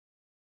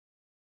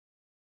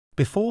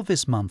Before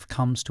this month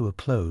comes to a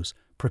close,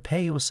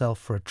 prepare yourself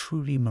for a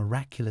truly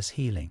miraculous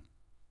healing.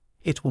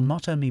 It will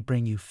not only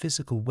bring you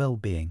physical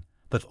well-being,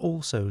 but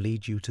also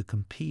lead you to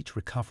complete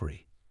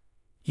recovery.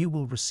 You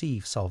will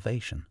receive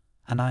salvation,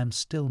 and I am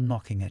still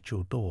knocking at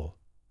your door.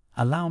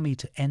 Allow me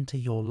to enter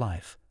your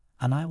life,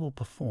 and I will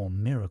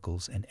perform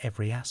miracles in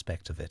every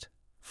aspect of it,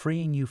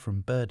 freeing you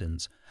from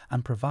burdens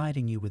and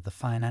providing you with the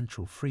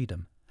financial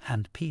freedom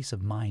and peace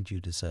of mind you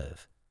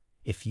deserve.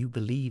 If you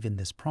believe in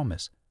this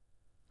promise,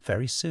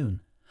 very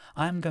soon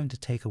I am going to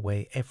take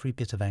away every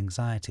bit of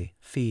anxiety,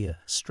 fear,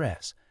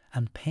 stress,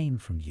 and pain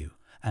from you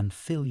and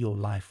fill your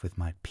life with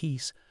my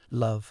peace,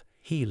 love,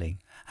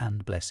 healing,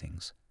 and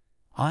blessings.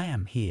 I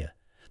am here,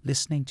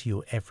 listening to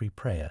your every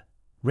prayer,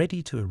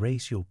 ready to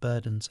erase your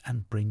burdens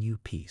and bring you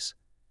peace.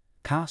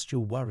 Cast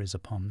your worries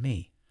upon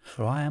me,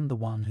 for I am the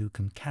one who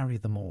can carry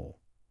them all.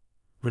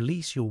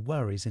 Release your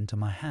worries into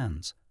my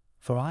hands,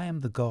 for I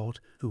am the God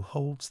who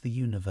holds the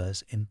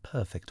universe in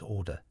perfect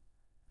order.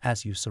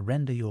 As you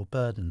surrender your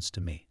burdens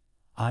to me,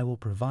 I will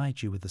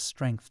provide you with the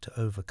strength to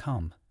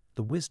overcome,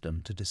 the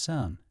wisdom to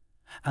discern,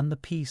 and the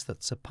peace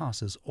that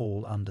surpasses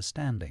all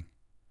understanding.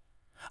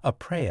 A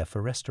prayer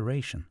for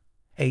restoration.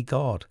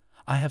 God,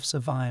 I have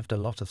survived a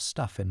lot of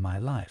stuff in my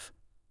life,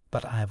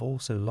 but I have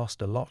also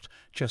lost a lot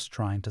just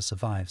trying to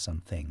survive some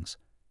things.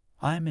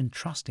 I am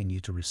entrusting you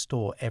to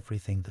restore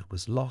everything that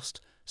was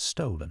lost,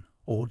 stolen,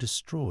 or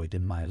destroyed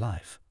in my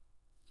life.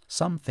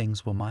 Some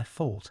things were my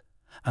fault,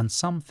 and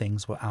some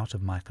things were out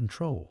of my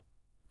control,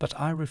 but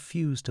I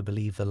refuse to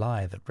believe the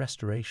lie that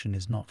restoration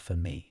is not for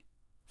me.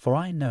 For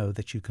I know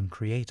that you can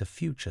create a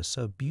future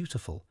so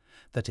beautiful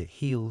that it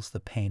heals the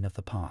pain of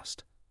the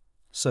past.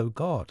 So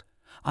God,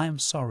 I am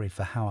sorry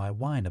for how I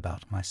whine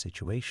about my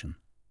situation.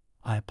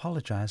 I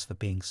apologize for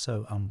being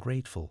so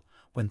ungrateful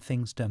when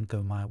things don't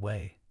go my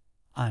way.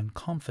 I am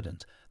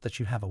confident that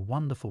you have a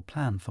wonderful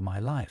plan for my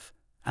life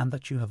and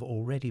that you have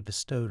already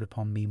bestowed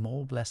upon me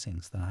more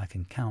blessings than I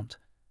can count.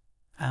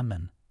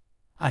 Amen.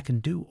 I can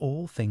do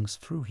all things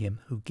through him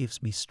who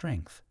gives me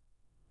strength.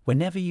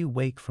 Whenever you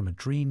wake from a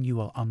dream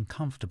you are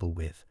uncomfortable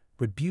with,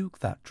 rebuke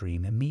that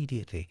dream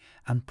immediately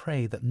and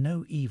pray that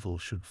no evil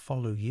should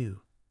follow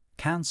you.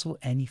 Cancel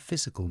any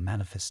physical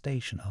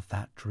manifestation of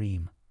that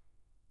dream.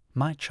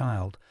 My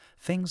child,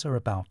 things are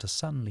about to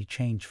suddenly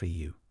change for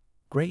you.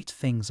 Great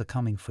things are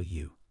coming for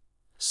you.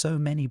 So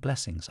many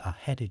blessings are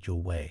headed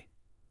your way.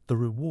 The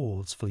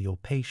rewards for your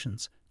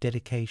patience,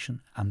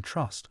 dedication, and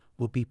trust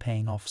will be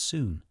paying off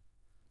soon.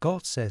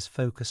 God says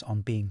focus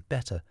on being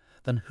better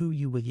than who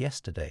you were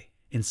yesterday,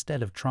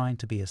 instead of trying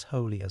to be as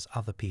holy as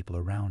other people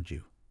around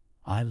you.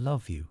 I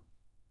love you.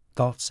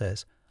 God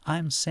says, I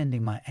am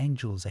sending my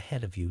angels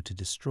ahead of you to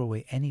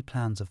destroy any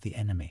plans of the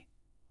enemy.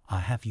 I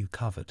have you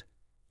covered.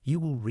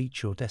 You will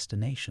reach your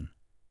destination.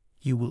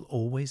 You will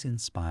always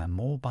inspire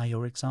more by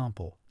your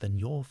example than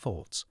your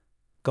thoughts.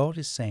 God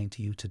is saying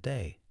to you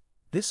today,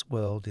 this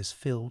world is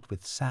filled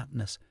with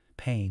sadness,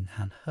 pain,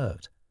 and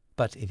hurt,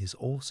 but it is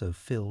also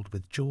filled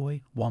with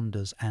joy,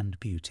 wonders, and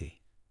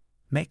beauty.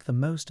 Make the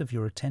most of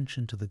your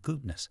attention to the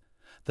goodness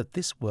that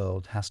this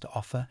world has to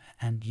offer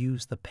and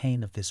use the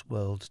pain of this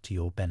world to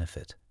your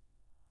benefit.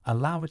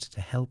 Allow it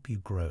to help you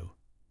grow.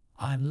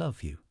 I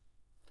love you.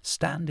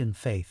 Stand in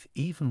faith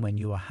even when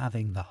you are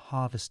having the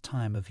hardest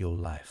time of your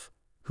life.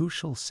 Who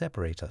shall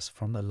separate us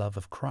from the love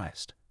of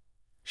Christ?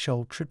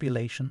 Shall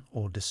tribulation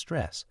or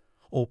distress,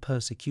 or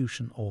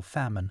persecution or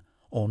famine,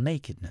 or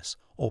nakedness,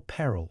 or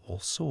peril or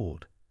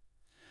sword?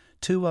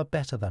 2 are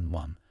better than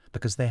 1,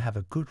 because they have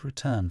a good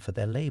return for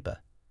their labor.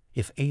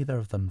 If either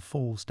of them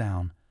falls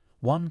down,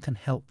 one can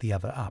help the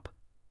other up.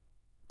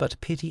 But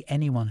pity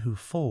anyone who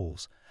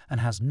falls and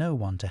has no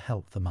one to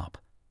help them up.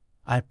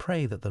 I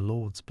pray that the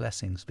Lord's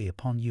blessings be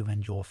upon you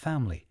and your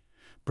family,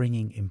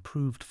 bringing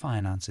improved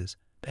finances,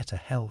 better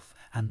health,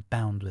 and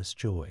boundless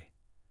joy.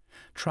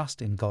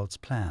 Trust in God's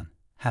plan,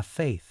 have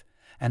faith,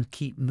 and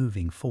keep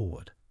moving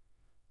forward.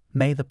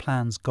 May the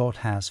plans God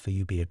has for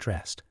you be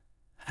addressed,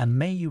 and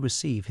may you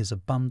receive his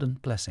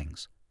abundant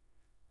blessings.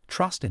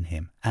 Trust in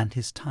him and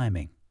his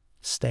timing.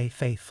 Stay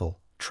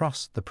faithful,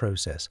 trust the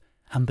process,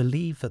 and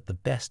believe that the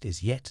best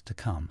is yet to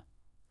come.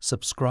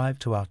 Subscribe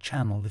to our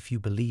channel if you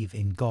believe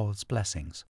in God's blessings.